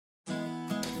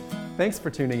Thanks for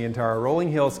tuning into our Rolling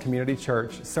Hills Community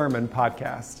Church Sermon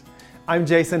Podcast. I'm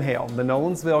Jason Hale, the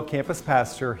Nolensville campus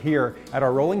pastor here at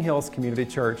our Rolling Hills Community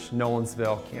Church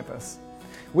Nolensville campus.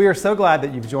 We are so glad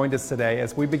that you've joined us today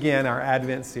as we begin our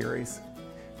Advent series.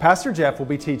 Pastor Jeff will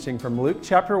be teaching from Luke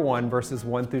chapter 1, verses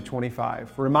 1 through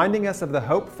 25, reminding us of the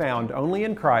hope found only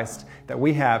in Christ that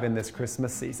we have in this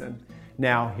Christmas season.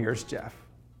 Now, here's Jeff.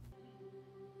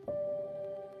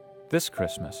 This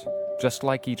Christmas, just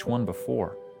like each one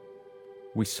before,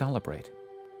 we celebrate.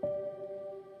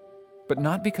 But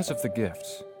not because of the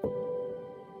gifts,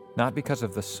 not because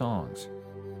of the songs.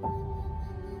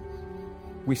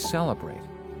 We celebrate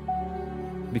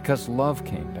because love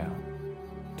came down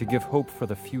to give hope for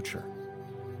the future.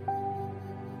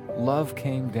 Love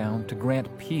came down to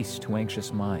grant peace to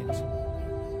anxious minds.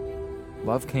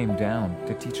 Love came down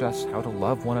to teach us how to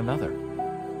love one another.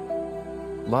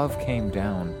 Love came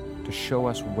down to show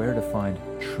us where to find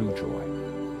true joy.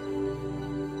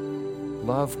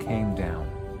 Love came down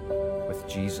with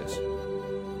Jesus.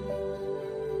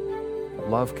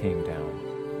 Love came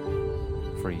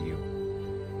down for you.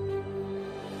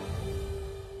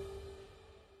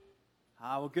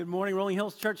 Well, good morning, Rolling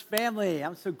Hills Church family.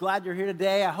 I'm so glad you're here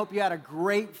today. I hope you had a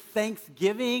great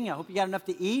Thanksgiving. I hope you got enough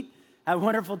to eat. Had a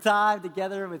wonderful time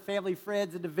together with family,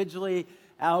 friends, individually.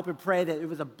 I hope and pray that it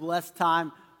was a blessed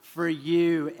time for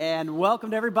you. And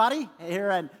welcome to everybody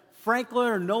here in Franklin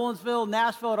or Nolensville,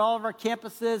 Nashville, at all of our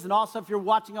campuses. And also if you're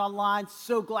watching online,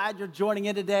 so glad you're joining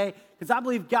in today because I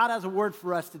believe God has a word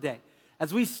for us today.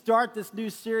 As we start this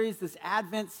new series, this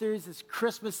Advent series, this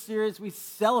Christmas series, we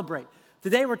celebrate.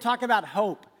 Today we're talking about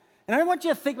hope. And I want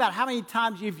you to think about how many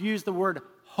times you've used the word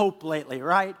hope lately,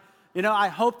 right? You know, I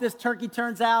hope this turkey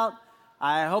turns out.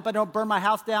 I hope I don't burn my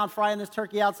house down frying this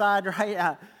turkey outside,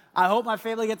 right? I hope my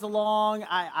family gets along.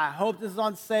 I hope this is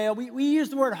on sale. We use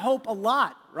the word hope a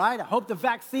lot, right? I hope the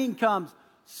vaccine comes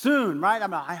soon, right?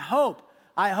 I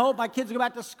hope my kids go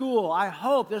back to school. I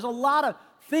hope. There's a lot of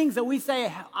things that we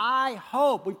say, I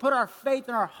hope. We put our faith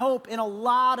and our hope in a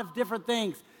lot of different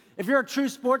things. If you're a true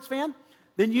sports fan,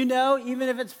 then you know, even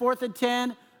if it's 4th and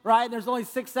 10, right, there's only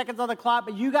 6 seconds on the clock,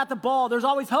 but you got the ball, there's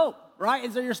always hope, right?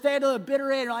 And so you're staying to the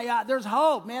bitter end, you're like, yeah, there's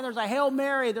hope, man, there's a Hail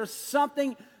Mary, there's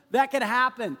something that could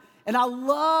happen. And I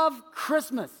love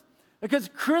Christmas because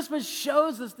Christmas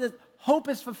shows us that hope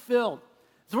is fulfilled.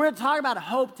 So we're going to talk about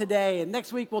hope today, and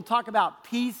next week we'll talk about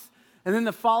peace, and then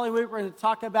the following week we're going to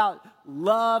talk about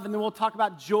love, and then we'll talk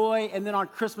about joy, and then on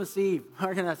Christmas Eve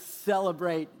we're going to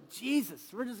celebrate Jesus.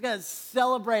 We're just going to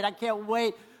celebrate. I can't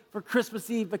wait for Christmas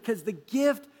Eve because the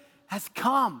gift has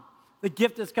come. The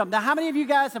gift has come. Now, how many of you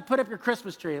guys have put up your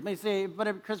Christmas tree? Let me see. Put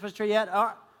up your Christmas tree yet?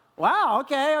 Wow,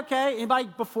 okay. Anybody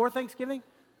before Thanksgiving?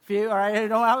 A few, all right.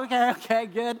 No, okay,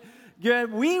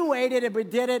 good. We waited and we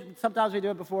did it. Sometimes we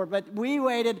do it before, but we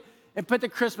waited and put the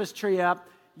Christmas tree up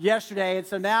yesterday. And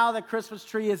so now the Christmas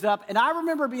tree is up. And I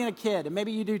remember being a kid, and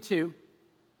maybe you do too.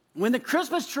 When the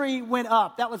Christmas tree went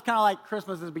up, that was kind of like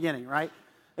Christmas's beginning, right?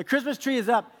 The Christmas tree is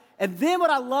up. And then what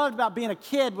I loved about being a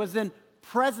kid was then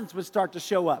presents would start to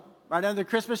show up right under the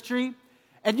Christmas tree.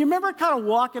 And you remember kind of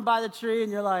walking by the tree and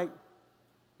you're like,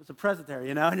 there's a present there,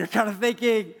 you know? And you're kind of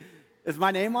thinking, is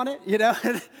my name on it, you know?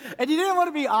 And you didn't want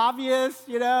to be obvious,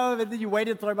 you know? And then you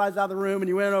waited until everybody's out of the room and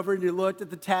you went over and you looked at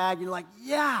the tag and you're like,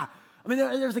 yeah. I mean,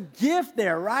 there's a gift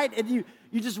there, right? And you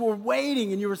just were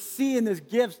waiting and you were seeing this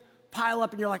gift pile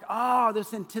up and you're like, oh,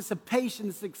 this anticipation,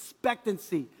 this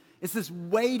expectancy. It's this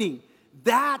waiting.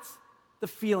 That's the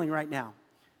feeling right now.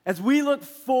 As we look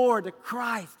forward to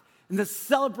Christ and the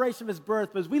celebration of his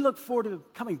birth, but as we look forward to him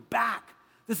coming back,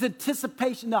 this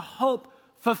anticipation, the hope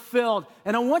fulfilled.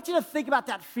 And I want you to think about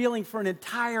that feeling for an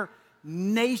entire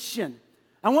nation.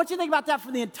 I want you to think about that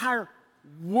for the entire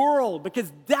world because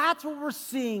that's what we're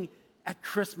seeing at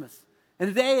Christmas. And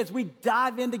today, as we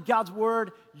dive into God's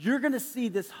word, you're going to see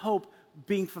this hope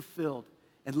being fulfilled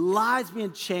and lives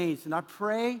being changed. And I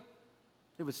pray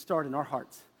it would start in our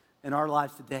hearts and our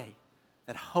lives today,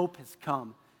 that hope has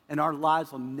come and our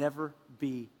lives will never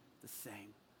be the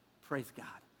same. Praise God.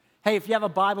 Hey, if you have a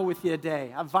Bible with you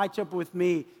today, I invite you up with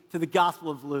me to the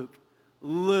Gospel of Luke.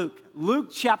 Luke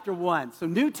chapter 1. So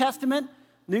New Testament,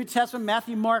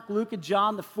 Matthew, Mark, Luke, and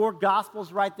John, the 4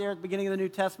 Gospels right there at the beginning of the New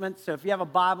Testament. So if you have a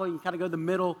Bible, you can kind of go to the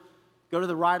middle, go to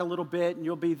the right a little bit, and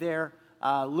you'll be there.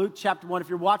 Luke chapter 1. If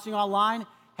you're watching online,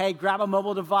 hey, grab a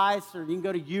mobile device, or you can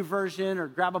go to YouVersion, or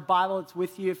grab a Bible that's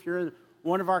with you. If you're in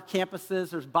one of our campuses,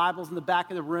 there's Bibles in the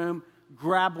back of the room.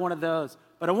 Grab one of those.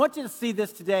 But I want you to see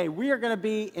this today. We are going to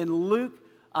be in Luke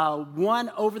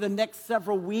 1 over the next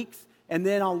several weeks, and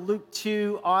then on Luke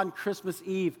 2 on Christmas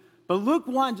Eve. But Luke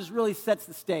 1 just really sets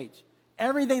the stage.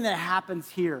 Everything that happens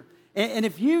here. And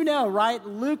if you know, right,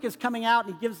 Luke is coming out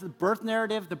and he gives the birth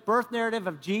narrative. The birth narrative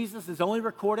of Jesus is only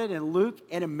recorded in Luke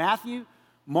and in Matthew.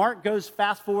 Mark goes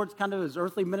fast forwards kind of his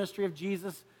earthly ministry of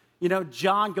Jesus. You know,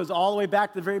 John goes all the way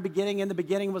back to the very beginning. In the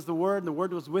beginning was the Word, and the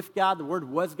Word was with God. The Word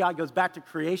was God, goes back to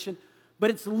creation. But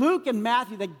it's Luke and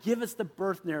Matthew that give us the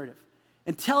birth narrative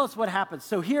and tell us what happens.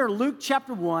 So here, Luke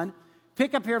chapter 1,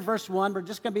 pick up here verse 1. We're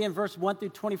just going to be in verse 1 through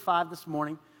 25 this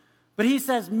morning. But he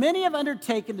says, many have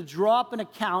undertaken to draw up an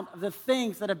account of the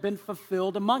things that have been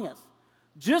fulfilled among us,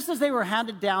 just as they were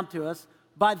handed down to us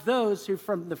by those who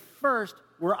from the first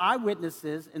were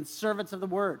eyewitnesses and servants of the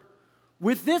word.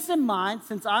 With this in mind,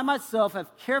 since I myself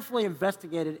have carefully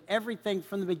investigated everything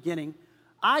from the beginning,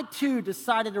 I too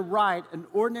decided to write an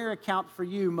ordinary account for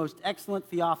you, most excellent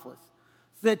Theophilus,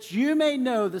 so that you may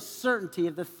know the certainty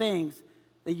of the things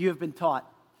that you have been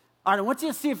taught. All right, I want you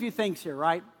to see a few things here,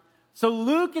 right? So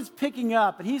Luke is picking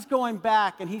up, and he's going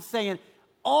back, and he's saying,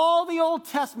 all the Old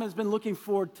Testament has been looking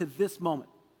forward to this moment.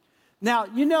 Now,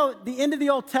 you know, the end of the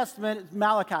Old Testament is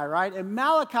Malachi, right? And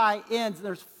Malachi ends, and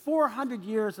there's 400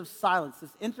 years of silence,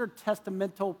 this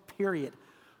intertestamental period.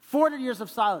 400 years of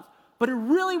silence. But it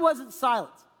really wasn't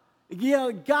silence. You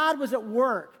know, God was at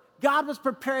work. God was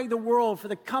preparing the world for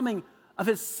the coming of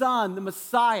his son, the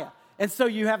Messiah. And so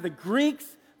you have the Greeks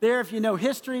there, if you know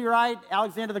history, right?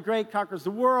 Alexander the Great conquers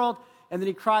the world, and then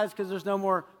he cries because there's no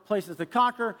more places to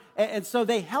conquer. And so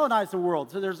they Hellenize the world,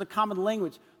 so there's a common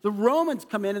language. The Romans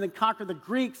come in and then conquer the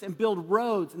Greeks and build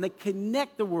roads, and they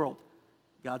connect the world.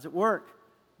 God's at work.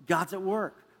 God's at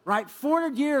work, right?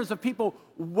 400 years of people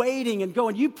waiting and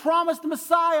going, you promised the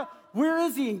Messiah. Where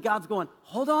is he? And God's going,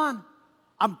 hold on.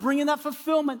 I'm bringing that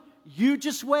fulfillment. You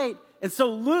just wait. And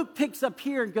so Luke picks up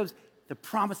here and goes, the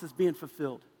promise is being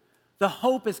fulfilled. The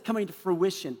hope is coming to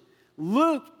fruition.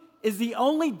 Luke is the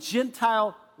only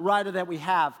Gentile writer that we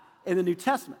have in the New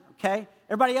Testament, okay?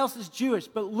 Everybody else is Jewish,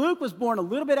 but Luke was born a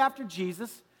little bit after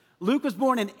Jesus. Luke was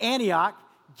born in Antioch,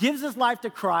 gives his life to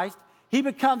Christ. He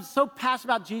becomes so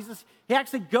passionate about Jesus, he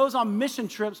actually goes on mission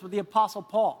trips with the Apostle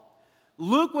Paul.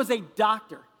 Luke was a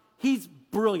doctor. He's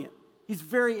brilliant. He's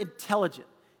very intelligent.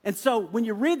 And so when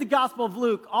you read the Gospel of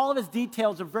Luke, all of his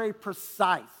details are very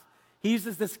precise. He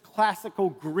uses this classical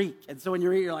Greek. And so when you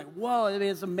read it, you're like, whoa, I mean,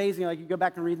 it's amazing. Like you go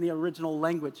back and read in the original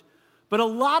language. But a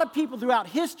lot of people throughout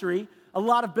history, a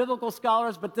lot of biblical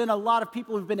scholars, but then a lot of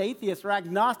people who've been atheists or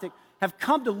agnostic have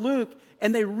come to Luke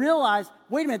and they realize,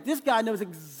 wait a minute, this guy knows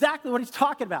exactly what he's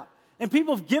talking about. And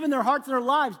people have given their hearts and their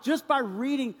lives just by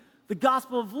reading the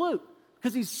Gospel of Luke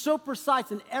because he's so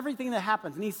precise in everything that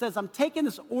happens. And he says, I'm taking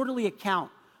this orderly account.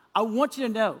 I want you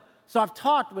to know. So I've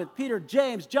talked with Peter,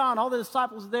 James, John, all the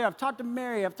disciples are there. I've talked to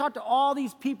Mary. I've talked to all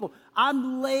these people.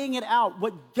 I'm laying it out,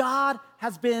 what God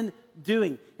has been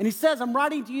doing. And he says, I'm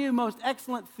writing to you, most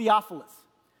excellent Theophilus.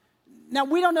 Now,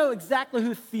 we don't know exactly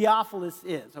who Theophilus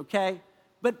is, okay?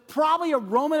 But probably a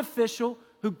Roman official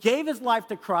who gave his life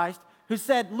to Christ, who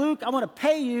said, Luke, I want to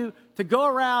pay you to go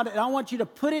around, and I want you to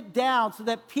put it down so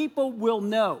that people will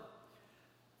know.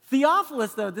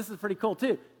 Theophilus, though, this is pretty cool,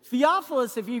 too.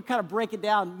 Theophilus, if you kind of break it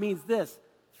down, means this.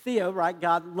 Theo, right,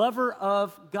 God, lover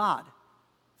of God.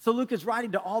 So Luke is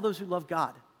writing to all those who love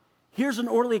God. Here's an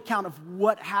orderly account of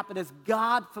what happened as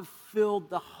God fulfilled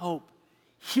the hope.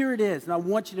 Here it is, and I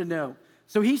want you to know.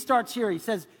 So he starts here. He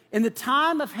says, in the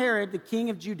time of Herod, the king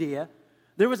of Judea,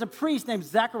 there was a priest named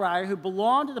Zechariah who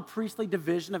belonged to the priestly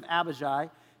division of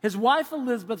Abijah. His wife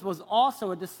Elizabeth was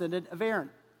also a descendant of Aaron.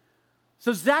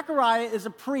 So Zechariah is a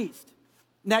priest.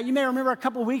 Now, you may remember a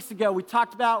couple weeks ago, we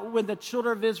talked about when the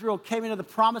children of Israel came into the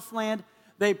promised land.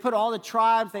 They put all the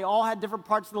tribes, they all had different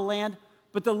parts of the land.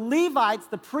 But the Levites,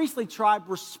 the priestly tribe,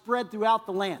 were spread throughout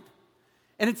the land.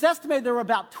 And it's estimated there were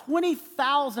about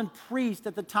 20,000 priests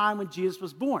at the time when Jesus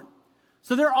was born.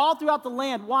 So they're all throughout the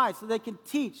land. Why? So they can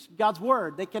teach God's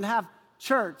word. They can have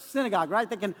church, synagogue, right?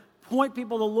 They can point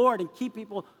people to the Lord and keep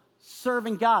people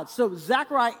serving God. So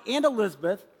Zechariah and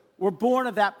Elizabeth were born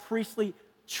of that priestly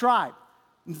tribe.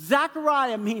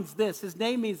 Zechariah means this. His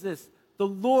name means this. The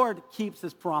Lord keeps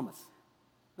his promise.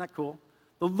 Isn't that cool?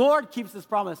 The Lord keeps his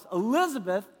promise.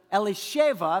 Elizabeth,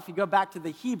 Elisheva, if you go back to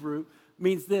the Hebrew,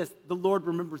 means this. The Lord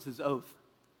remembers his oath.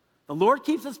 The Lord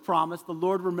keeps his promise. The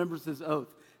Lord remembers his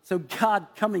oath. So God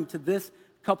coming to this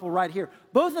couple right here.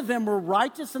 Both of them were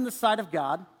righteous in the sight of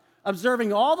God,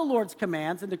 observing all the Lord's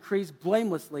commands and decrees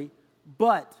blamelessly.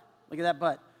 But, look at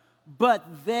that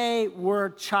but they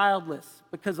were childless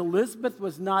because Elizabeth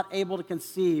was not able to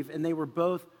conceive, and they were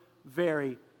both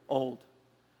very old.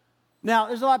 Now,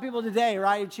 there's a lot of people today,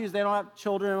 right, who choose they don't have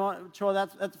children,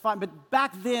 that's fine. But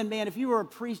back then, man, if you were a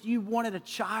priest, you wanted a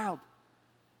child.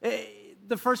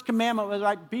 The first commandment was,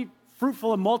 right, be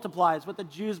fruitful and multiply is what the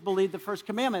Jews believed the first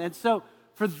commandment. And so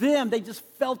for them, they just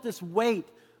felt this weight.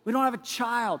 We don't have a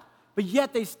child. But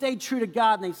yet they stayed true to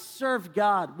God and they served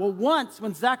God. Well, once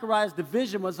when Zechariah's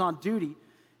division was on duty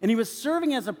and he was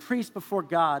serving as a priest before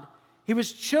God, he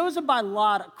was chosen by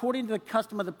Lot, according to the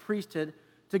custom of the priesthood,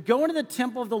 to go into the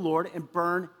temple of the Lord and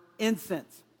burn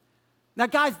incense. Now,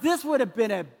 guys, this would have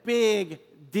been a big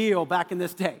deal back in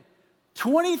this day.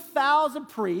 20,000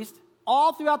 priests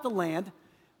all throughout the land,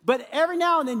 but every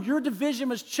now and then your division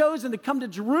was chosen to come to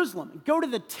Jerusalem and go to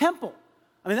the temple.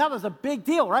 I mean, that was a big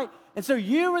deal, right? And so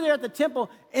you were there at the temple,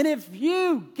 and if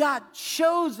you got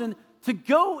chosen to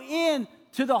go in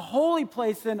to the holy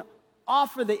place and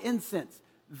offer the incense,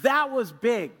 that was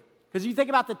big. Because you think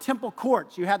about the temple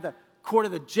courts. You had the court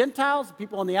of the Gentiles, the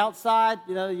people on the outside,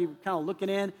 you were kind of looking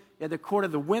in. You had the court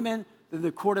of the women, then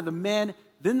the court of the men,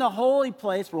 then the holy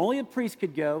place where only the priest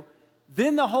could go,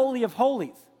 then the Holy of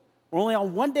Holies, where only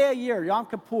on one day a year, Yom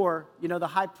Kippur, the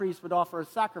high priest would offer a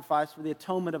sacrifice for the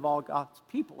atonement of all God's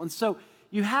people. And so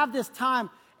you have this time,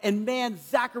 and man,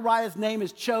 Zechariah's name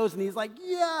is chosen. He's like,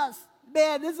 yes,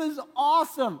 man, this is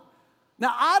awesome.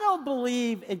 Now, I don't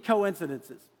believe in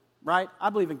coincidences, right? I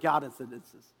believe in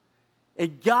God-incidences.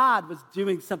 And God was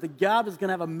doing something. God was going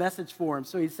to have a message for him.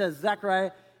 So he says,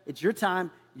 Zechariah, it's your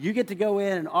time. You get to go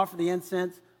in and offer the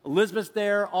incense. Elizabeth's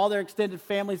there, all their extended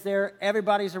family's there,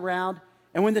 everybody's around.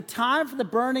 And when the time for the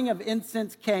burning of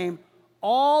incense came,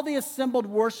 all the assembled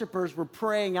worshipers were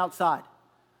praying outside.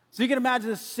 So you can imagine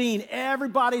this scene.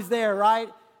 Everybody's there, right?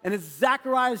 And it's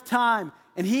Zechariah's time.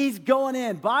 And he's going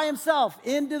in by himself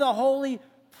into the holy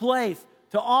place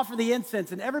to offer the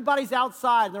incense. And everybody's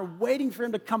outside. And they're waiting for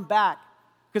him to come back.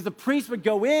 Because the priest would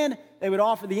go in, they would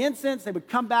offer the incense, they would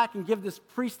come back and give this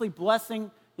priestly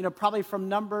blessing, probably from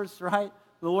Numbers, right?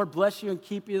 The Lord bless you and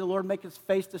keep you. The Lord make his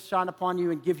face to shine upon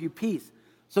you and give you peace.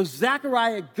 So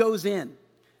Zechariah goes in.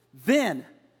 Then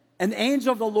an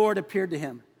angel of the Lord appeared to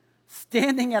him,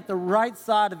 standing at the right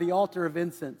side of the altar of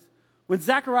incense. When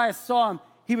Zechariah saw him,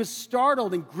 he was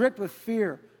startled and gripped with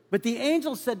fear. But the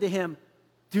angel said to him,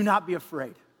 do not be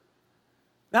afraid.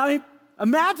 Now,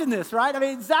 imagine this,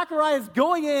 right? Zechariah is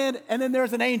going in, and then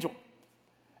there's an angel.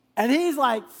 And he's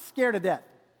like scared to death.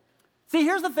 See,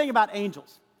 here's the thing about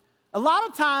angels. A lot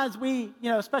of times we,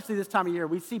 especially this time of year,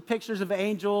 we see pictures of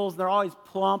angels. They're always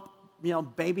plump,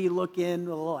 baby looking,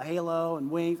 with a little halo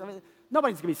and wings.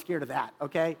 Nobody's going to be scared of that,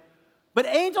 okay? But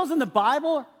angels in the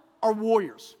Bible are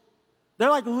warriors. They're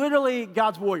like literally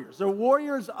God's warriors. They're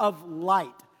warriors of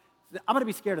light. I'm going to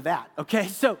be scared of that, okay?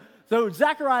 So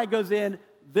Zechariah goes in.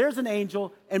 There's an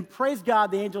angel, and praise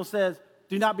God, the angel says,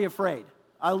 do not be afraid.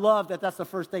 I love that that's the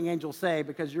first thing angels say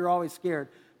because you're always scared.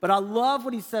 But I love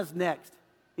what he says next.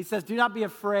 He says, do not be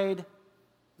afraid,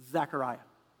 Zechariah.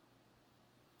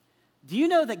 Do you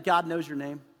know that God knows your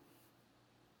name?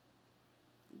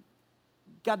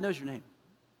 God knows your name.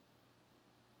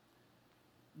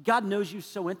 God knows you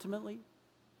so intimately.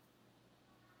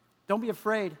 Don't be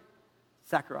afraid,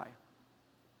 Zechariah.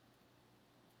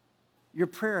 Your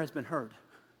prayer has been heard.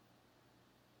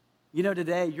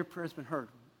 Today, your prayer has been heard.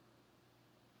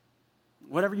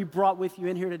 Whatever you brought with you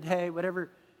in here today, whatever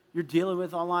you're dealing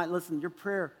with online, listen, your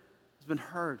prayer has been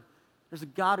heard. There's a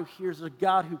God who hears. There's a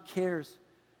God who cares.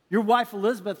 Your wife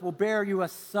Elizabeth will bear you a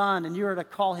son, and you are to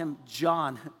call him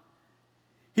John.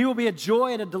 He will be a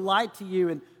joy and a delight to you,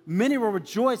 and many will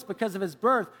rejoice because of his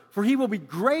birth, for he will be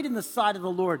great in the sight of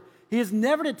the Lord. He is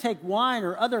never to take wine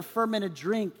or other fermented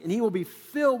drink, and he will be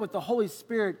filled with the Holy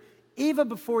Spirit even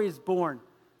before he is born.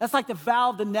 That's like the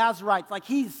vow of the Nazarites, like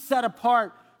he's set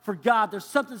apart for God. There's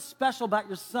something special about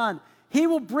your son. He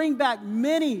will bring back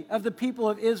many of the people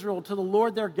of Israel to the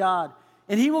Lord their God,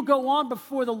 and he will go on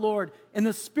before the Lord in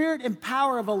the spirit and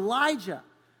power of Elijah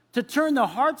to turn the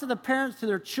hearts of the parents to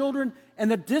their children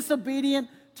and the disobedient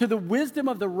to the wisdom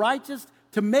of the righteous,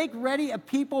 to make ready a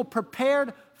people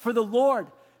prepared for the Lord.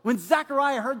 When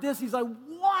Zechariah heard this, he's like,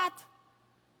 what?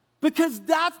 Because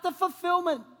that's the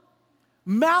fulfillment.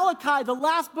 Malachi, the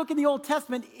last book in the Old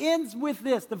Testament, ends with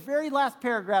this. The very last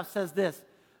paragraph says this: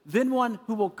 then one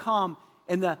who will come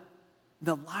in the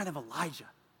line of Elijah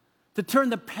to turn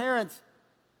the parents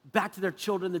back to their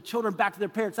children, the children back to their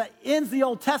parents. That ends the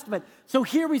Old Testament. So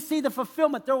here we see the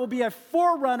fulfillment. There will be a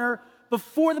forerunner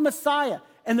before the Messiah,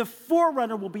 and the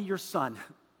forerunner will be your son,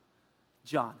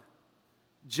 John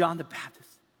the Baptist.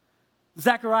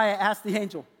 Zechariah asked the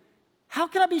angel, how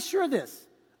can I be sure of this?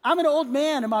 I'm an old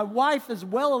man, and my wife is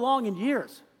well along in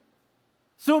years.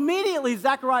 So immediately,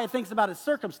 Zechariah thinks about his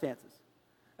circumstances.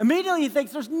 Immediately, he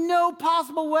thinks, there's no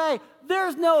possible way.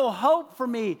 There's no hope for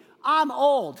me. I'm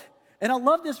old. And I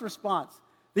love this response.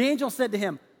 The angel said to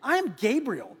him, I am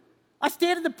Gabriel, I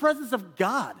stand in the presence of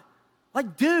God.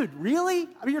 Like, dude, really?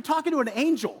 I mean, you're talking to an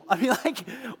angel. I mean, like,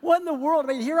 what in the world? I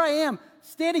mean, here I am,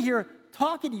 standing here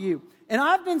talking to you. And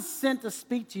I've been sent to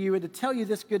speak to you and to tell you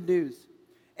this good news.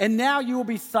 And now you will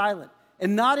be silent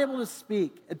and not able to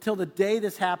speak until the day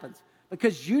this happens,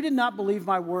 because you did not believe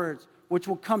my words, which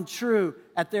will come true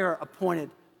at their appointed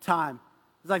time.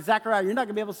 It's like, Zechariah, you're not going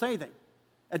to be able to say anything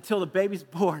until the baby's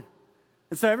born.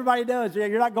 And so everybody knows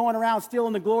you're not going around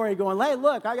stealing the glory, going, hey,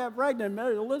 look, I got pregnant,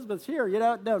 Elizabeth's here.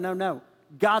 No.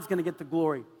 God's going to get the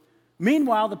glory.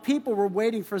 Meanwhile, the people were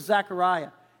waiting for Zechariah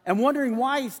and wondering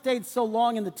why he stayed so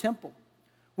long in the temple.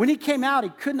 When he came out, he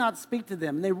could not speak to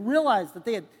them, and they realized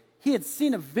that he had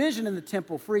seen a vision in the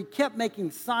temple, for he kept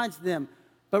making signs to them,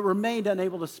 but remained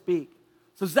unable to speak.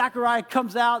 So Zechariah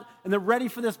comes out, and they're ready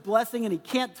for this blessing, and he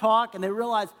can't talk, and they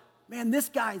realize, man, this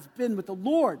guy's been with the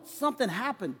Lord. Something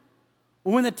happened.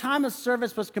 Well, when the time of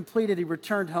service was completed, he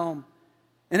returned home.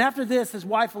 And after this, his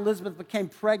wife Elizabeth became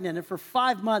pregnant, and for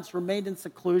 5 months remained in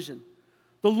seclusion.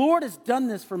 The Lord has done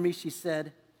this for me, she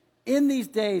said. In these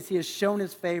days he has shown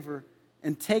his favor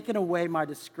and taken away my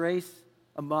disgrace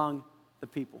among the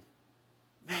people.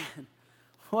 Man,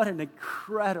 what an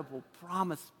incredible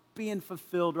promise being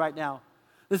fulfilled right now.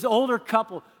 This older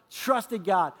couple trusted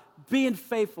God, being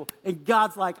faithful, and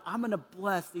God's like, I'm going to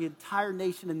bless the entire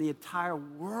nation and the entire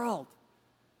world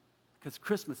because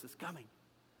Christmas is coming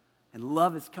and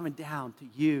love is coming down to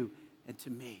you and to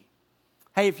me.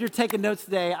 Hey, if you're taking notes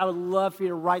today, I would love for you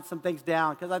to write some things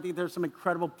down because I think there's some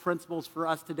incredible principles for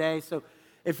us today. So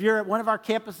if you're at one of our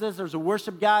campuses, there's a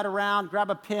worship guide around, grab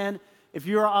a pen. If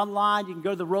you're online, you can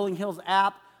go to the Rolling Hills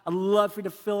app. I'd love for you to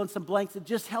fill in some blanks. It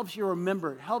just helps you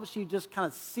remember. It helps you just kind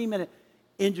of cement it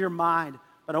into your mind.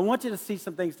 But I want you to see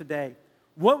some things today.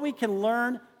 What we can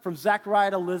learn from Zechariah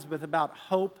and Elizabeth about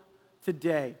hope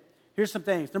today. Here's some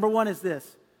things. Number one is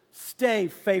this: stay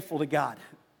faithful to God.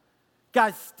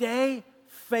 Guys, stay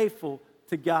faithful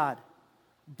to God.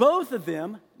 Both of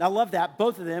them, I love that,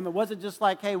 both of them. It wasn't just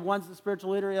like, hey, one's the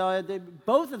spiritual leader.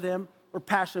 Both of them were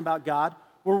passionate about God,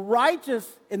 were righteous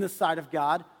in the sight of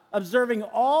God, observing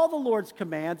all the Lord's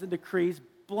commands and decrees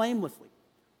blamelessly.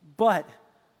 But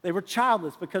they were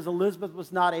childless because Elizabeth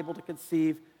was not able to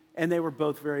conceive, and they were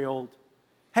both very old.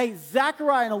 Hey,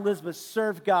 Zechariah and Elizabeth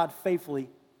served God faithfully,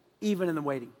 even in the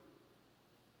waiting.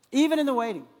 Even in the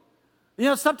waiting. You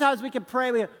know, sometimes we can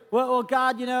pray, well,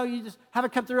 God, you know, you just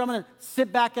haven't come through. I'm going to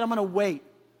sit back and I'm going to wait.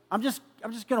 I'm just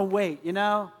going to wait, you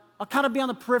know. I'll kind of be on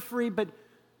the periphery, but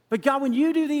God, when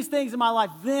you do these things in my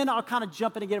life, then I'll kind of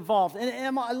jump in and get involved.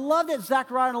 And I love that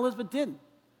Zechariah and Elizabeth didn't.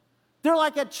 They're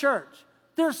like at church.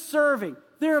 They're serving.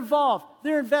 They're involved.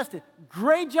 They're invested.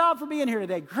 Great job for being here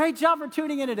today. Great job for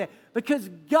tuning in today, because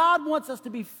God wants us to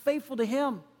be faithful to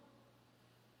Him.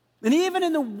 And even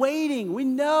in the waiting, we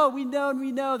know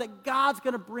that God's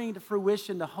going to bring to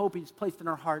fruition the hope He's placed in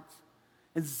our hearts.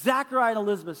 And Zechariah and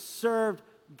Elizabeth served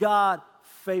God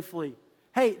faithfully.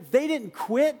 Hey, they didn't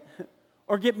quit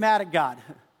or get mad at God.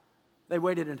 They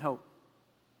waited in hope.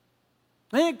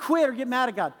 They didn't quit or get mad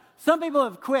at God. Some people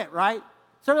have quit, right?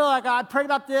 Some people are like, I prayed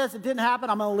about this, it didn't happen,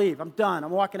 I'm going to leave. I'm done, I'm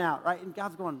walking out, right? And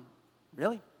God's going,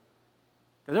 really?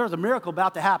 Because there was a miracle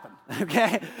about to happen,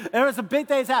 okay? There was some big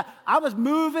things happening. I was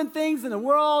moving things in the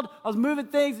world. I was moving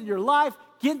things in your life,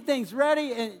 getting things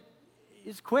ready, and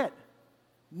you just quit.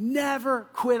 Never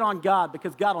quit on God,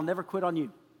 because God will never quit on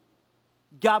you.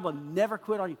 God will never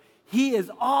quit on you. He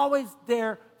is always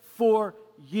there for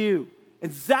you.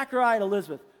 And Zechariah and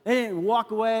Elizabeth, they didn't walk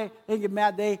away. They didn't get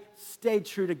mad. They stayed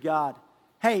true to God.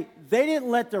 Hey, they didn't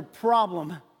let their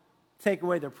problem take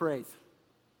away their praise.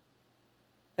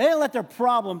 They didn't let their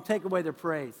problem take away their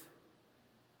praise.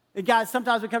 And guys,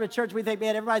 sometimes we come to church, we think,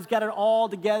 man, everybody's got it all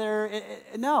together.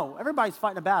 No, everybody's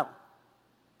fighting a battle.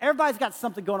 Everybody's got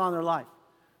something going on in their life.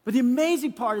 But the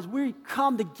amazing part is we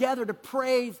come together to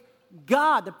praise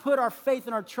God, to put our faith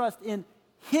and our trust in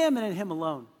Him and in Him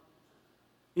alone.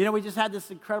 You know, we just had this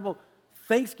incredible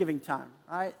Thanksgiving time,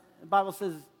 right? The Bible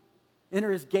says,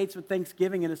 enter His gates with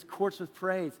thanksgiving and His courts with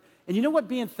praise. And you know what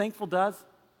being thankful does?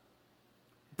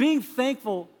 Being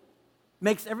thankful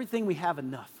makes everything we have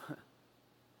enough.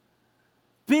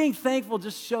 Being thankful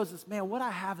just shows us, man, what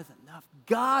I have is enough.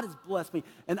 God has blessed me,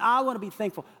 and I want to be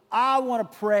thankful. I want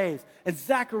to praise. And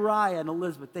Zechariah and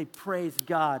Elizabeth, they praised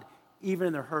God even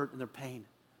in their hurt and their pain.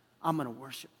 I'm going to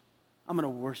worship. I'm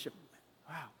going to worship.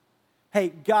 Wow. Hey,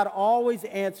 God always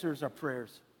answers our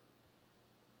prayers.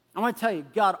 I want to tell you,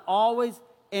 God always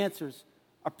answers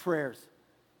our prayers.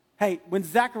 Hey, when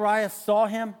Zechariah saw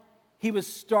him, he was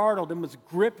startled and was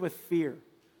gripped with fear.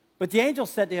 But the angel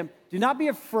said to him, do not be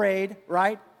afraid,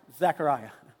 right,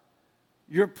 Zechariah?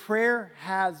 Your prayer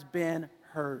has been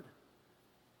heard.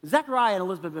 Zechariah and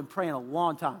Elizabeth have been praying a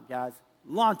long time, guys,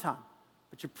 long time.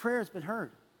 But your prayer has been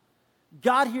heard.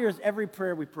 God hears every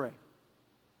prayer we pray.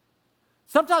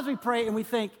 Sometimes we pray and we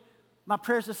think, my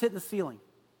prayer's just hitting the ceiling.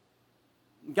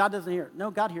 God doesn't hear. No,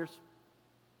 God hears.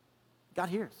 God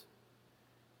hears.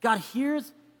 God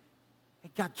hears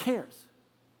and God cares.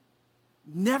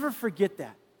 Never forget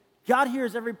that. God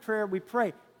hears every prayer we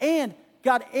pray, and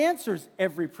God answers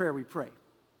every prayer we pray.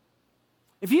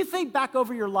 If you think back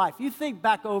over your life, you think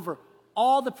back over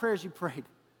all the prayers you prayed,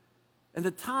 and the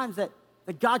times that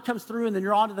God comes through and then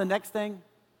you're on to the next thing,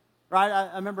 right?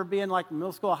 I remember being like in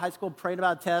middle school or high school praying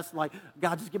about a test, and like,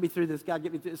 God, just get me through this. God,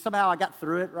 get me through this. Somehow I got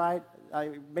through it, right?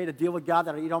 I made a deal with God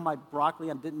that I'd eat all my broccoli.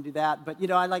 I didn't do that. But,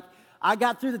 I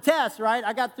got through the test, right?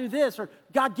 I got through this, or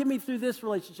God, get me through this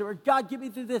relationship, or God, get me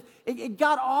through this.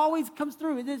 God always comes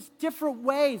through. It is different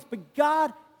ways, but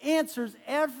God answers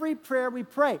every prayer we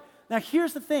pray. Now,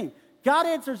 here's the thing. God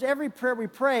answers every prayer we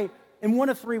pray in one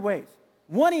of three ways.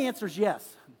 One, he answers yes.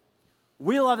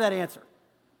 We love that answer.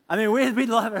 I mean, we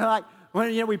love it. Like,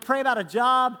 when we pray about a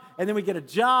job, and then we get a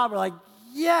job, we're like,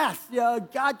 yes,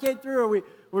 God came through. Or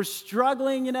we're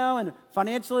struggling, and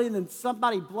financially, and then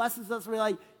somebody blesses us, and we're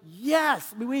like,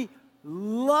 yes. I mean, we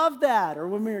love that. Or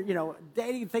when we're,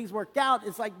 dating and things work out,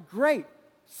 it's like, great.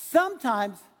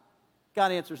 Sometimes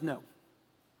God answers no.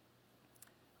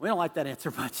 We don't like that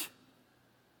answer much.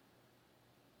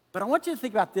 But I want you to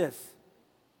think about this.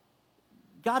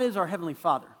 God is our Heavenly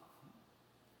Father.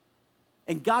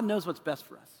 And God knows what's best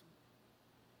for us.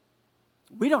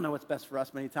 We don't know what's best for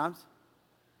us many times.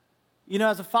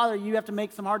 As a father, you have to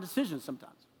make some hard decisions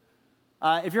sometimes.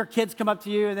 If your kids come up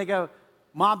to you and they go,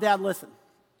 Mom, Dad, listen,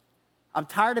 I'm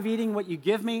tired of eating what you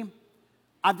give me.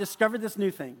 I've discovered this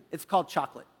new thing. It's called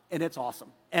chocolate, and it's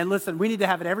awesome. And listen, we need to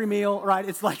have it every meal, right?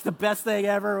 It's like the best thing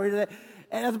ever. And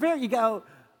as a parent, you go,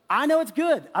 I know it's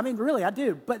good. I mean, really, I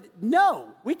do. But no,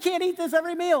 we can't eat this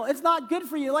every meal. It's not good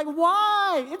for you. Like,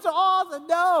 why? It's awesome.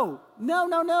 No.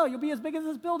 You'll be as big as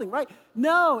this building, right?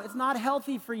 No, it's not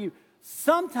healthy for you.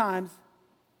 Sometimes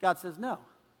God says no.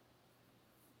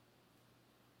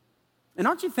 And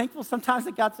aren't you thankful sometimes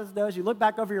that God says no as you look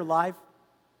back over your life?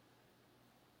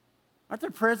 Aren't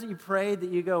there prayers that you prayed that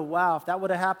you go, wow, if that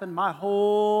would have happened, my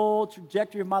whole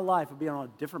trajectory of my life would be on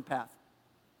a different path.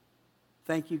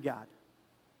 Thank you, God.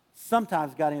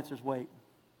 Sometimes God answers wait.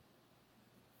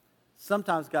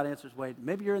 Sometimes God answers wait.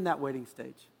 Maybe you're in that waiting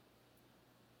stage.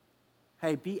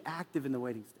 Hey, be active in the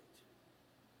waiting stage.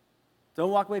 Don't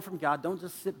walk away from God. Don't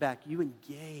just sit back. You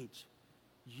engage.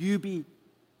 You be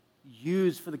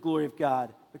used for the glory of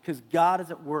God, because God is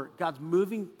at work. God's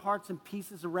moving parts and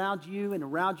pieces around you and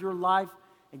around your life,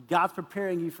 and God's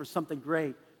preparing you for something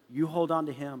great. You hold on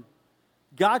to Him.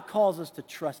 God calls us to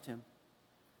trust Him.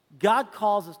 God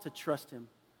calls us to trust Him.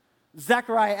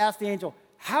 Zechariah asked the angel,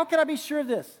 how can I be sure of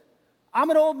this? I'm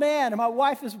an old man and my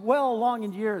wife is well along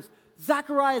in years.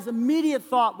 Zechariah's immediate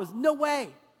thought was, no way.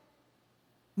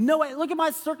 No way. Look at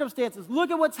my circumstances. Look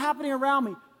at what's happening around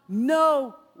me.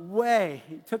 No way.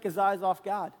 He took his eyes off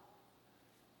God.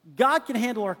 God can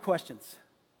handle our questions,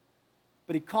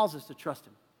 but He calls us to trust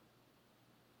Him.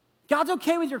 God's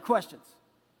okay with your questions.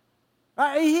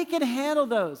 Right? He can handle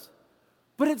those.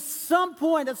 But at some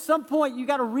point, you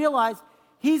got to realize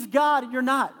He's God and you're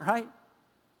not, right?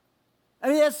 I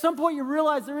mean, at some point you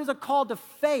realize there is a call to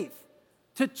faith,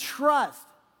 to trust,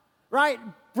 right?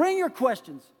 Bring your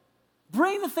questions.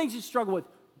 Bring the things you struggle with.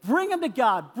 Bring them to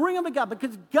God. Bring them to God,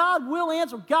 because God will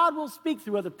answer. God will speak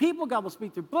through other people. God will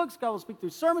speak through books. God will speak through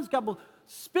sermons. God will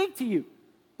speak to you.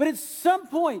 But at some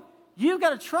point, you've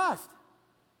got to trust.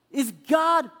 Is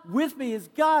God with me? Is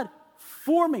God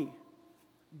for me?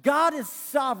 God is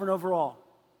sovereign over all.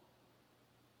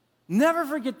 Never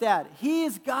forget that. He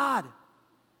is God.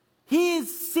 He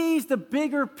sees the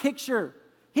bigger picture.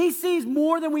 He sees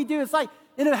more than we do. It's like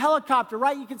in a helicopter,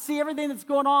 right? You can see everything that's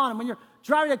going on. And when you're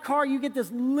driving a car, you get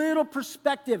this little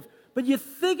perspective. But you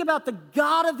think about the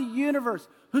God of the universe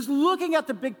who's looking at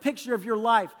the big picture of your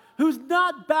life, who's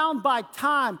not bound by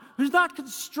time, who's not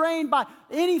constrained by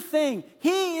anything.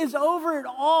 He is over it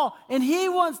all, and He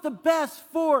wants the best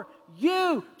for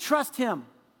you. Trust Him.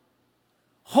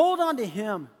 Hold on to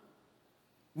Him.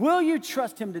 Will you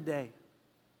trust Him today?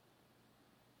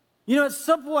 At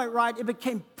some point, right, it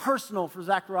became personal for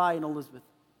Zechariah and Elizabeth.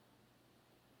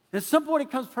 At some point, it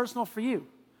becomes personal for you.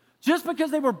 Just because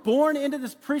they were born into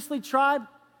this priestly tribe,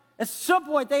 at some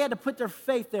point, they had to put their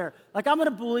faith there. Like, I'm going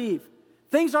to believe.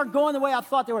 Things aren't going the way I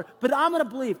thought they were, but I'm going to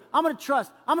believe. I'm going to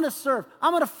trust. I'm going to serve.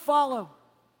 I'm going to follow.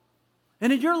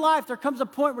 And in your life, there comes a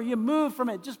point where you move from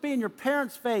it just being your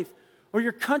parents' faith or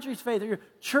your country's faith or your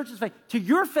church's faith to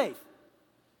your faith.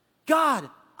 God,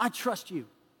 I trust you.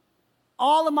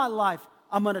 all of my life,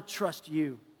 I'm going to trust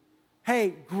you.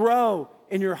 Hey, grow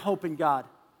in your hope in God.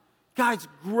 Guys,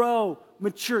 grow,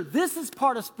 mature. This is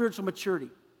part of spiritual maturity.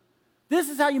 This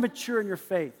is how you mature in your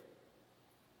faith.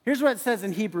 Here's what it says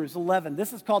in Hebrews 11.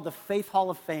 This is called the Faith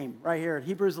Hall of Fame right here.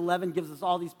 Hebrews 11 gives us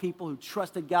all these people who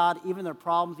trusted God, even in their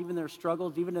problems, even in their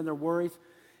struggles, even in their worries.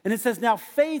 And it says, now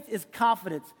faith is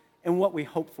confidence in what we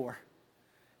hope for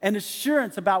and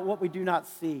assurance about what we do not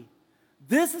see.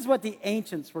 This is what the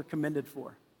ancients were commended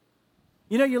for.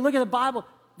 You know, you look at the Bible,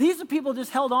 these are people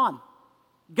just held on.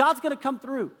 God's going to come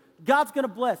through. God's going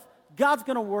to bless. God's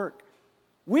going to work.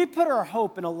 We put our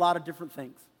hope in a lot of different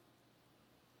things.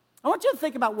 I want you to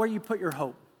think about where you put your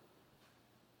hope.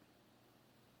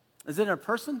 Is it in a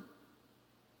person?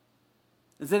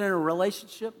 Is it in a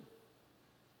relationship?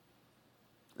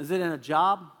 Is it in a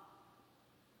job?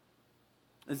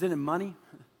 Is it in money?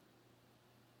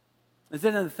 Is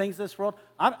it in the things of this world?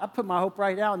 I put my hope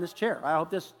right now in this chair. I hope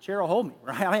this chair will hold me,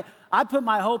 right? I mean, I put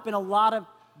my hope in a lot of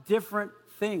different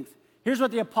things. Here's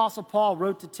what the Apostle Paul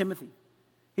wrote to Timothy.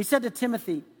 He said to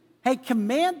Timothy, hey,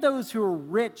 command those who are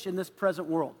rich in this present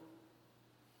world.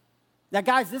 Now,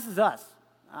 guys, this is us.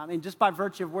 I mean, just by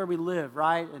virtue of where we live,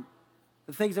 right? And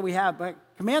the things that we have. But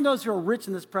command those who are rich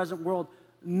in this present world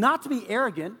not to be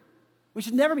arrogant. We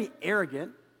should never be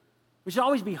arrogant. We should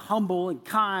always be humble and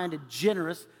kind and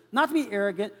generous. Not to be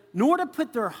arrogant, nor to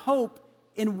put their hope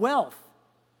in wealth,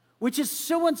 which is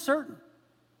so uncertain.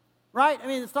 Right? I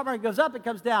mean, the stock market goes up, it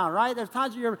comes down, right? There's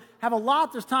times when you have a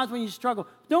lot, there's times when you struggle.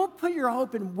 Don't put your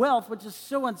hope in wealth, which is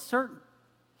so uncertain.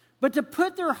 But to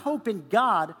put their hope in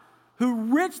God,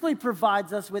 who richly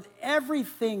provides us with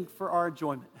everything for our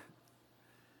enjoyment.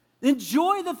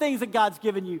 Enjoy the things that God's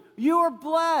given you. You are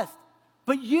blessed,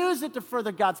 but use it to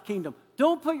further God's kingdom.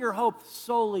 Don't put your hope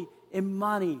solely in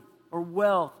money or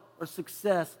wealth or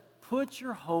success. Put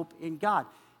your hope in God.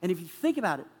 And if you think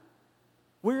about it,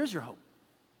 where is your hope?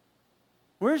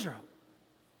 Where's your hope?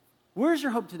 Where's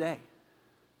your hope today?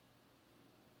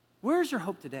 Where's your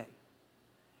hope today?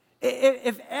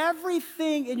 If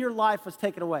everything in your life was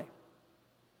taken away,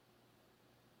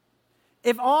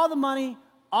 if all the money,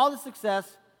 all the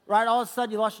success, right, all of a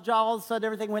sudden you lost your job, all of a sudden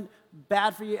everything went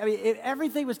bad for you, I mean, if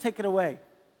everything was taken away,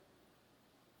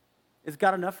 is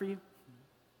God enough for you?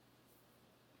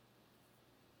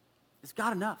 Is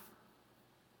God enough?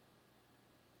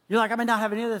 You're like, I may not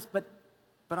have any of this, but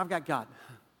I've got God.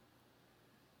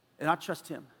 And I trust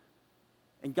him.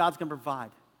 And God's going to provide.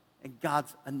 And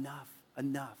God's enough.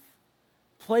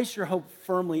 Place your hope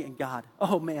firmly in God.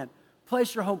 Oh, man.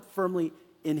 Place your hope firmly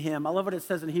in him. I love what it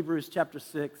says in Hebrews chapter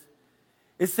 6.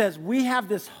 It says, we have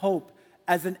this hope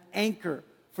as an anchor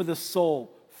for the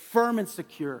soul, firm and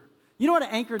secure. You know what an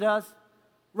anchor does?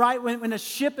 Right? When a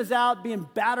ship is out being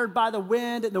battered by the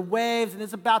wind and the waves and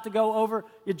it's about to go over,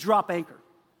 you drop anchor.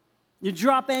 You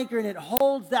drop anchor and it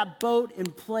holds that boat in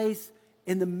place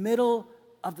in the middle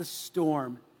of the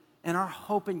storm. And our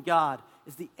hope in God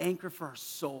is the anchor for our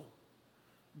soul.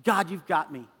 God, you've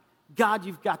got me. God,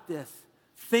 you've got this.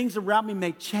 Things around me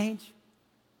may change.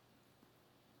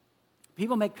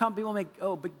 People may come, people may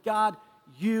go, but God,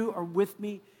 you are with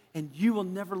me and you will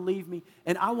never leave me.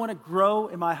 And I want to grow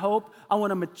in my hope. I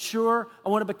want to mature. I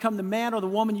want to become the man or the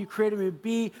woman you created me to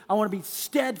be. I want to be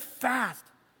steadfast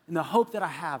in the hope that I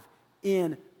have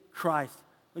in Christ.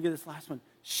 Look at this last one.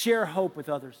 Share hope with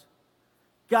others.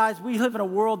 Guys, we live in a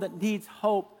world that needs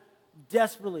hope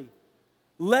desperately.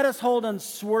 Let us hold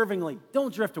unswervingly,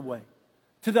 don't drift away,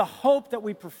 to the hope that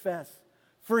we profess.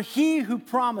 For he who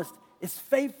promised is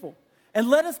faithful. And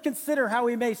let us consider how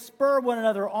we may spur one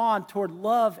another on toward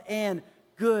love and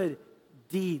good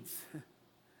deeds.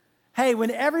 Hey,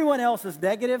 when everyone else is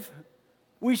negative,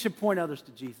 we should point others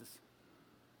to Jesus.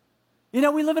 You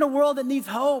know, we live in a world that needs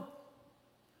hope.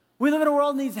 We live in a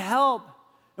world that needs help.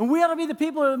 And we ought to be the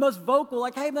people who are the most vocal,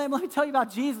 like, hey, man, let me tell you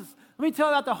about Jesus. Let me tell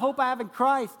you about the hope I have in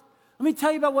Christ. Let me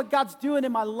tell you about what God's doing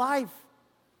in my life.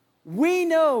 We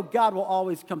know God will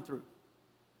always come through.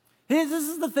 This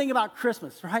is the thing about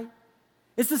Christmas, right?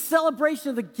 It's the celebration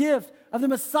of the gift of the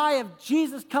Messiah, of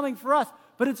Jesus coming for us.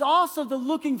 But it's also the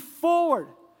looking forward,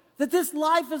 that this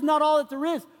life is not all that there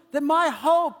is, that my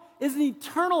hope is an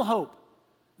eternal hope,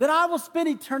 that I will spend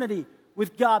eternity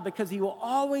with God because he will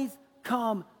always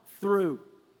come through.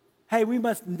 Hey, we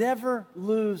must never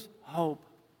lose hope.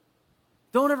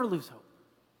 Don't ever lose hope.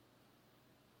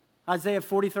 Isaiah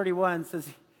 40:31 says,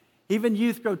 even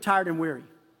youth grow tired and weary.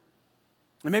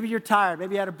 And maybe you're tired.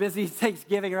 Maybe you had a busy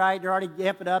Thanksgiving, right? You're already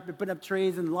amping up. You're putting up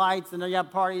trees and lights, and you got a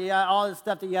party. You got all this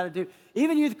stuff that you got to do.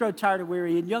 Even youth grow tired and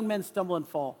weary, and young men stumble and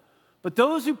fall. But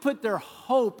those who put their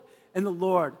hope in the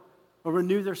Lord will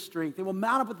renew their strength. They will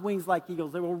mount up with wings like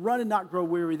eagles. They will run and not grow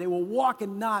weary. They will walk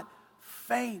and not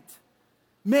faint.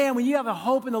 Man, when you have a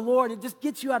hope in the Lord, it just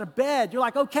gets you out of bed. You're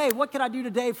like, okay, what can I do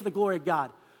today for the glory of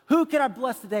God? Who can I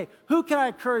bless today? Who can I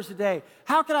encourage today?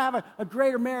 How can I have a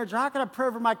greater marriage? Or how can I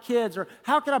pray for my kids? Or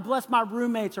how can I bless my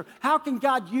roommates? Or how can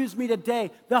God use me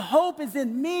today? The hope is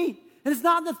in me. And it's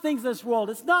not in the things of this world.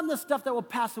 It's not in the stuff that will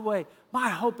pass away. My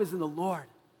hope is in the Lord.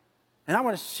 And I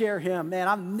want to share him. Man,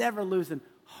 I'm never losing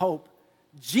hope.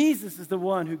 Jesus is the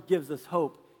one who gives us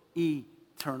hope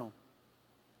eternal.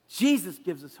 Jesus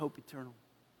gives us hope eternal.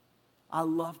 I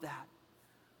love that.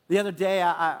 The other day,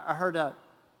 I heard a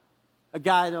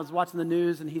guy that was watching the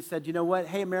news, and he said, you know what?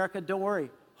 Hey, America, don't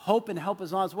worry. Hope and help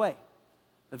is on its way.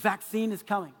 The vaccine is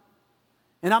coming.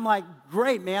 And I'm like,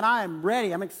 great, man. I am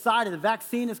ready. I'm excited. The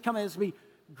vaccine is coming. It's going to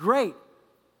be great.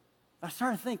 But I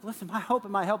started to think, listen, my hope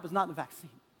and my help is not in the vaccine.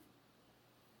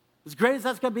 As great as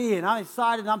that's going to be, and I'm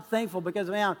excited and I'm thankful because,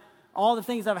 man, all the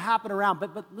things that have happened around.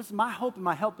 But listen, my hope and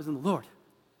my help is in the Lord.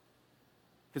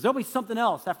 Because there'll be something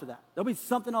else after that. There'll be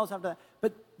something else after that.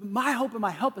 But my hope and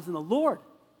my help is in the Lord.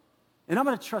 And I'm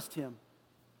going to trust him.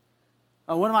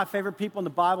 One of my favorite people in the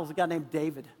Bible is a guy named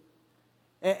David.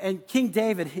 And King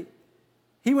David,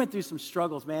 he went through some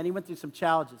struggles, man. He went through some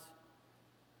challenges.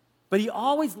 But he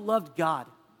always loved God.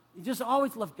 He just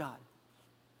always loved God.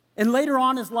 And later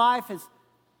on in his life,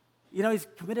 he's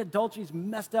committed adultery. He's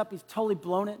messed up. He's totally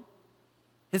blown it.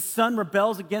 His son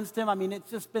rebels against him. I mean, it's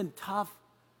just been tough.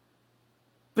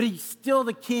 But he's still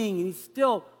the king, and he's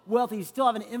still wealthy. He's still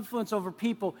having influence over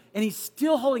people, and he's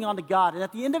still holding on to God. And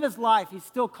at the end of his life, he's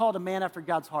still called a man after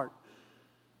God's heart.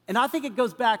 And I think it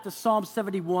goes back to Psalm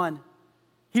 71.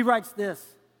 He writes this,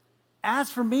 as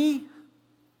for me,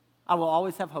 I will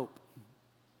always have hope.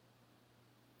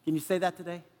 Can you say that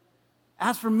today?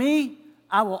 As for me,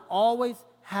 I will always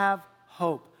have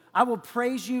hope. I will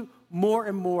praise you more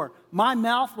and more. My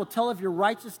mouth will tell of your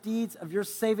righteous deeds, of your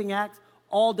saving acts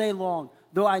all day long,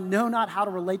 though I know not how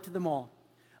to relate to them all.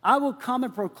 I will come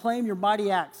and proclaim your mighty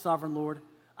acts, sovereign Lord.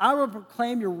 I will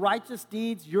proclaim your righteous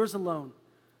deeds, yours alone.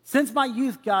 Since my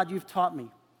youth, God, you've taught me.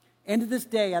 And to this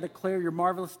day, I declare your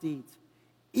marvelous deeds.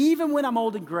 Even when I'm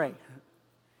old and gray,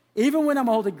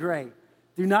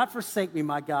 do not forsake me,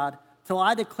 my God, till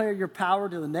I declare your power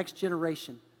to the next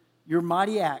generation, your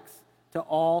mighty acts to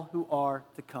all who are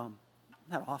to come.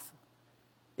 Isn't that awesome?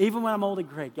 Even when I'm old and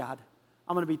gray, God,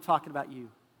 I'm going to be talking about you.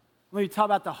 I'm going to talk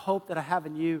about the hope that I have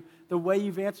in you, the way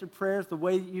you've answered prayers, the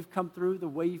way that you've come through, the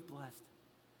way you've blessed.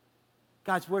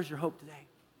 Guys, where's your hope today?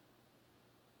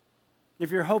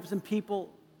 If your hope's in people,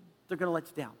 they're going to let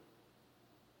you down.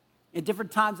 At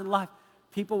different times in life,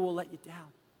 people will let you down.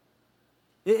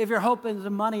 If your hope is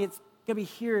in money, it's going to be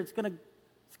here, it's going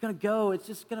to go, it's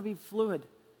just going to be fluid.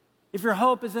 If your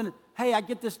hope is in, hey, I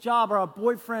get this job or a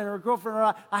boyfriend or a girlfriend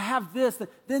or I have this,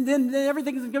 then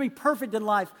everything is going to be perfect in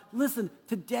life. Listen,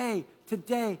 today,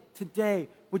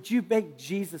 would you make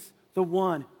Jesus the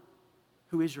one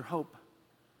who is your hope?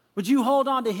 Would you hold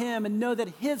on to him and know that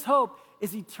his hope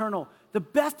is eternal? The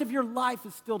best of your life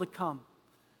is still to come.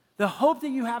 The hope that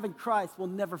you have in Christ will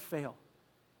never fail.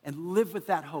 And live with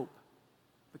that hope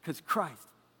because Christ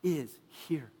is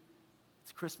here.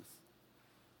 It's Christmas.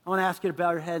 I want to ask you to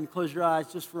bow your head and close your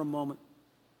eyes just for a moment.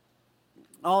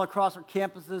 All across our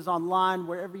campuses, online,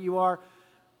 wherever you are,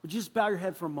 would you just bow your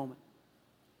head for a moment?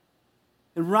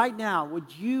 And right now,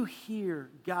 would you hear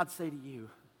God say to you,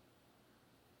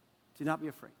 do not be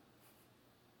afraid.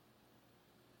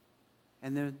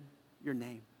 And then your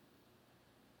name.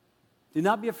 Do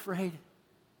not be afraid,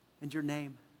 and your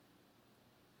name.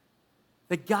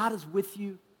 That God is with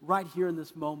you right here in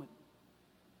this moment.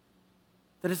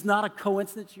 That it's not a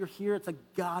coincidence you're here, it's a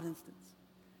God instance.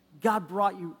 God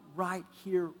brought you right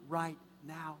here, right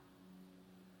now,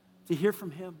 to hear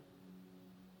from him.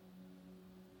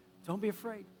 Don't be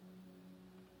afraid.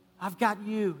 I've got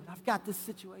you, I've got this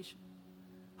situation.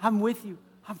 I'm with you,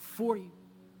 I'm for you.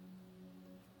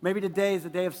 Maybe today is a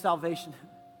day of salvation.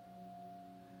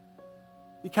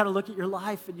 You kind of look at your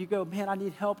life and you go, man, I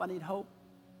need help, I need hope.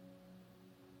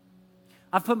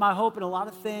 I've put my hope in a lot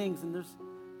of things, and there's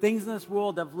things in this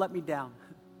world that have let me down.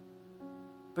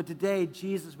 But today,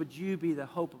 Jesus, would you be the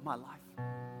hope of my life?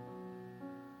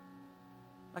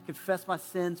 I confess my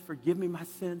sins, forgive me my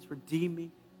sins, redeem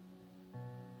me,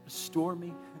 restore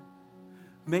me,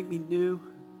 make me new.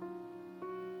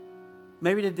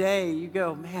 Maybe today you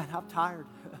go, man, I'm tired.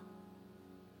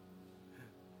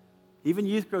 Even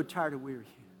youth grow tired and weary.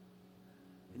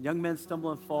 And young men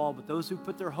stumble and fall, but those who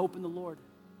put their hope in the Lord,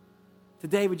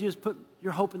 today, would you just put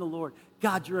your hope in the Lord?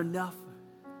 God, you're enough.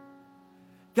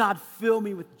 God, fill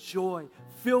me with joy.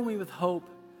 Fill me with hope.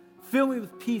 Fill me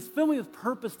with peace. Fill me with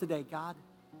purpose today, God.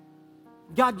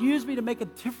 God, use me to make a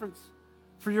difference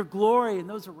for your glory and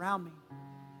those around me.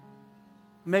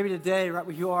 Maybe today, right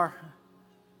where you are,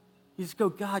 you just go,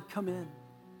 God, come in.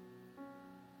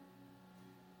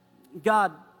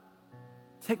 God,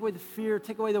 take away the fear,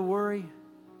 take away the worry.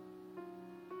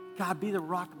 God, be the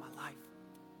rock of my life.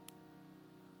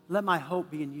 Let my hope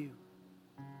be in you.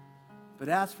 But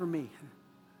as for me,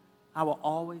 I will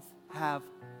always have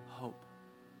hope.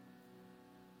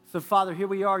 So, Father, here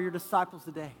we are, your disciples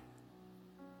today.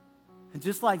 And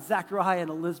just like Zachariah and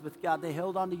Elizabeth, God, they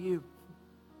held on to you.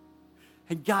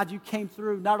 And God, you came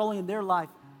through not only in their life,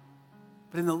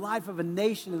 but in the life of a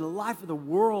nation, in the life of the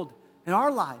world, in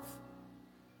our lives.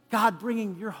 God,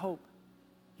 bringing your hope,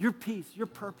 your peace, your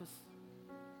purpose.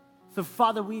 So,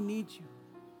 Father, we need you.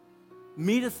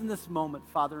 Meet us in this moment,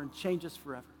 Father, and change us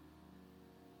forever.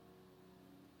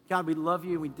 God, we love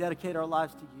you and we dedicate our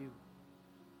lives to you.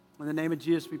 In the name of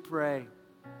Jesus, we pray.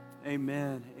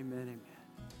 Amen, amen, amen.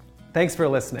 Thanks for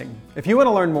listening. If you want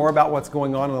to learn more about what's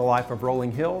going on in the life of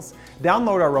Rolling Hills,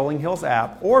 download our Rolling Hills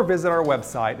app or visit our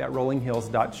website at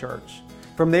rollinghills.church.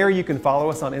 From there, you can follow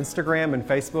us on Instagram and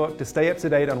Facebook to stay up to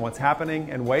date on what's happening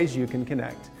and ways you can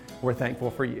connect. We're thankful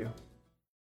for you.